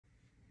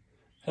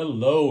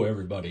Hello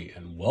everybody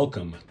and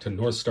welcome to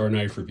North Star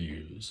Knife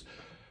Reviews.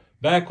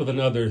 Back with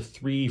another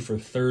 3 for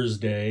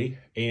Thursday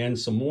and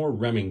some more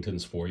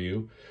Remingtons for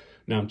you.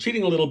 Now I'm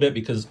cheating a little bit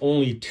because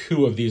only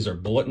 2 of these are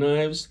bullet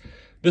knives.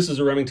 This is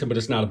a Remington, but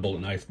it's not a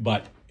bullet knife,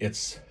 but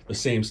it's the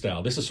same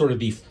style. This is sort of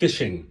the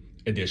fishing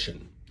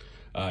edition,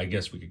 I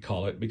guess we could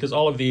call it, because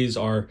all of these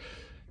are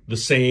the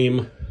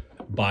same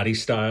body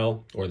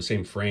style or the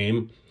same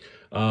frame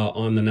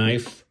on the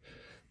knife,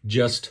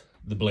 just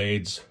the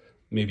blades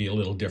maybe a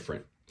little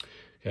different.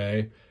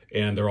 Okay,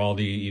 and they're all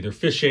the either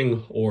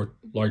fishing or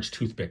large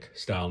toothpick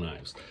style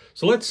knives.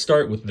 So let's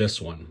start with this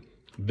one.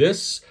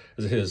 This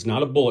is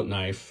not a bullet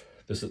knife.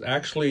 This is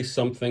actually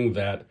something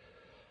that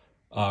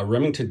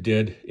Remington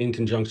did in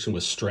conjunction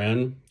with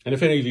Stren. And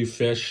if any of you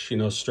fish, you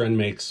know Stren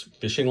makes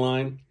fishing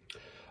line.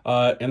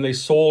 And they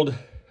sold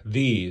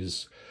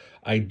these.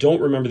 I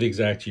don't remember the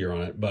exact year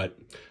on it, but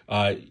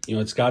you know,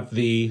 it's got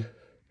the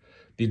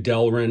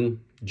Delrin,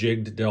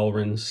 jigged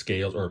Delrin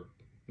scales, or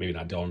maybe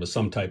not Delrin, but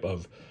some type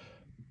of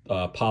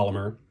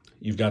polymer.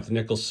 You've got the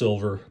nickel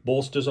silver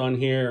bolsters on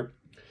here.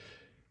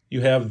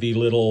 You have the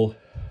little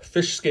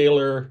fish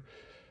scaler,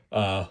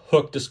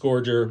 hook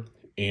disgorger,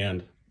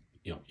 and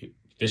you know,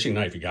 fishing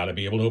knife, you got to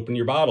be able to open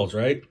your bottles,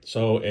 right?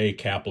 So a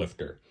cap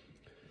lifter.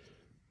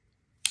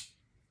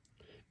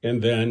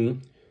 And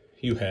then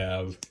you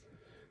have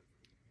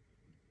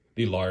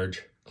the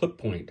large clip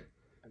point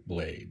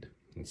blade.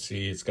 You can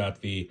see it's got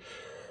the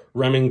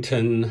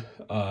Remington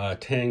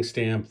tang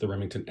stamp, the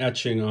Remington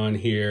etching on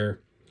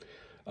here.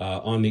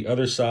 On the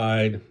other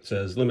side, it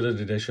says limited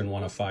edition,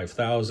 1 of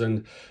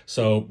 5,000.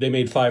 So they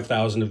made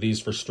 5,000 of these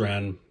for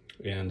Stren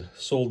and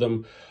sold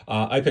them.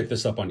 I picked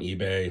this up on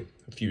eBay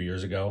a few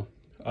years ago.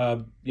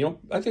 You know,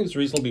 I think it's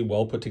reasonably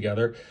well put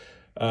together.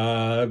 Fit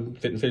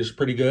and finish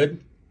pretty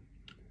good.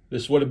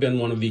 This would have been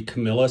one of the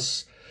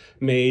Camillus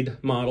made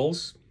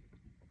models.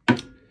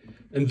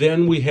 And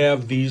then we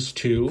have these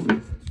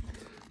two.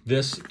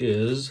 This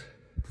is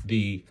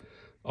the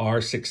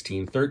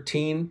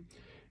R1613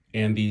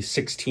 and the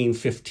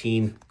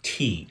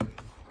 1615T,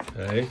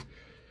 okay?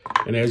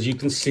 And as you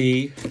can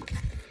see,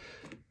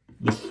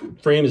 the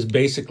frame is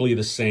basically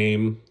the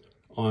same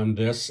on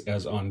this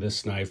as on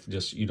this knife,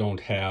 just you don't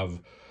have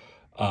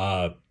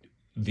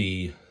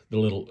the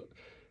little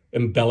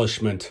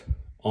embellishment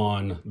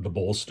on the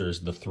bolsters,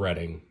 the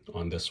threading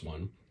on this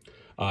one.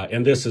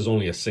 And this is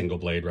only a single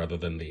blade rather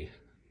than the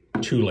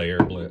 2-layer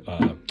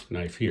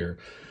knife here.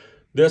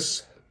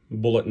 This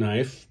bullet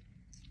knife,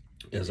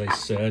 as I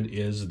said,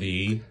 is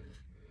the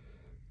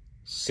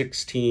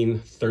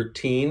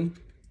 1613.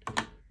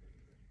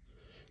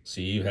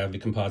 See, you have the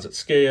composite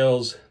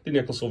scales, the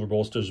nickel silver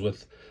bolsters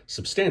with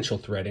substantial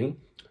threading,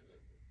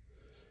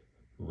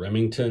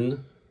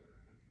 Remington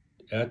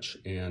etch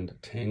and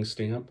tang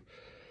stamp.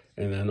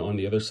 And then on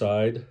the other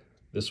side,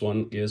 this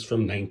one is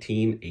from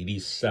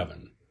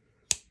 1987.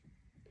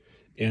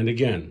 And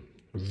again,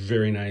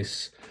 very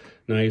nice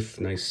knife,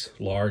 nice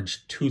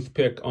large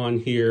toothpick on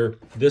here.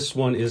 This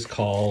one is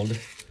called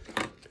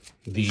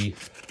the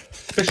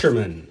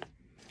Fisherman.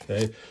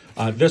 Okay,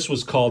 this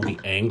was called the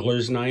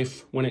Angler's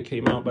knife when it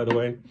came out, by the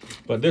way,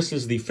 but this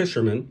is the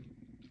Fisherman.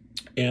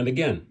 And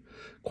again,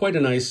 quite a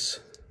nice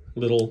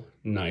little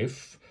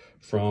knife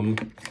from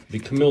the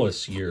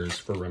Camillus years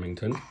for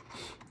Remington.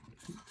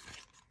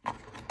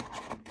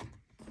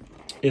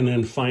 And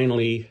then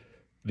finally,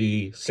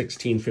 the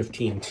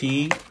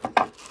 1615T,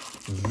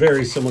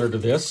 very similar to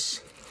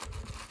this.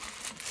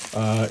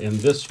 And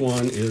this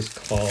one is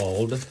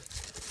called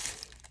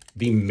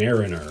the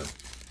Mariner.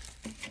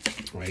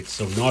 Right,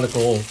 so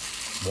nautical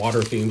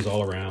water themes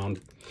all around.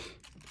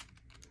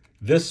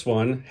 This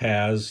one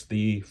has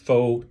the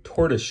faux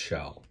tortoise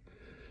shell.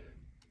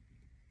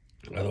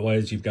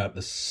 Otherwise, you've got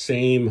the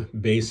same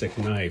basic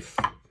knife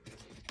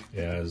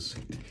as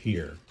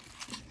here.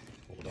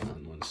 Hold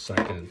on 1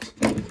 second.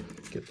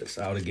 Get this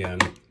out again.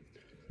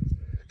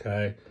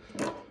 Okay.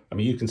 I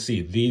mean, you can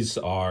see these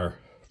are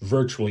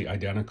virtually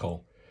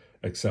identical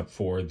except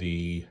for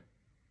the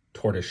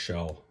tortoise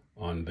shell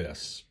on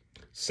this.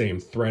 Same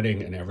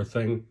threading and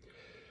everything.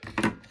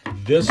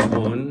 This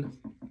one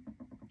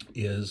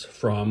is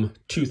from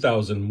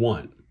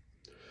 2001.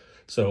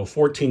 So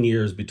 14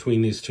 years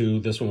between these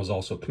two. This one was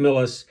also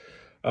Camillus,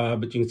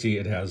 but you can see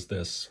it has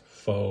this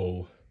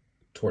faux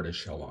tortoise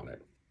shell on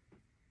it.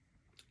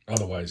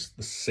 Otherwise,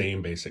 the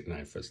same basic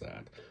knife as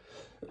that.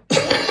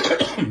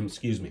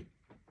 Excuse me.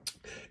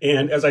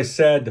 And as I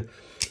said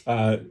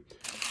a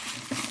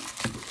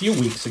few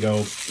weeks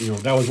ago, you know,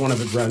 that was one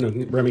of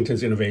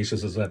Remington's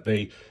innovations, is that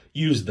they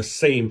use the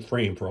same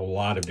frame for a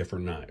lot of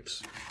different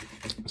knives.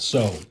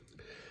 So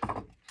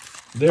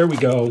there we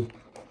go.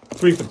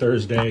 3 for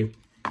Thursday.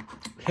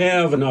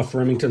 Have enough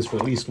Remingtons for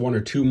at least 1 or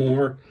 2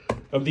 more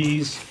of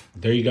these.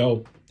 There you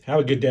go.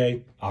 Have a good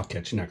day. I'll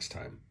catch you next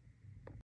time.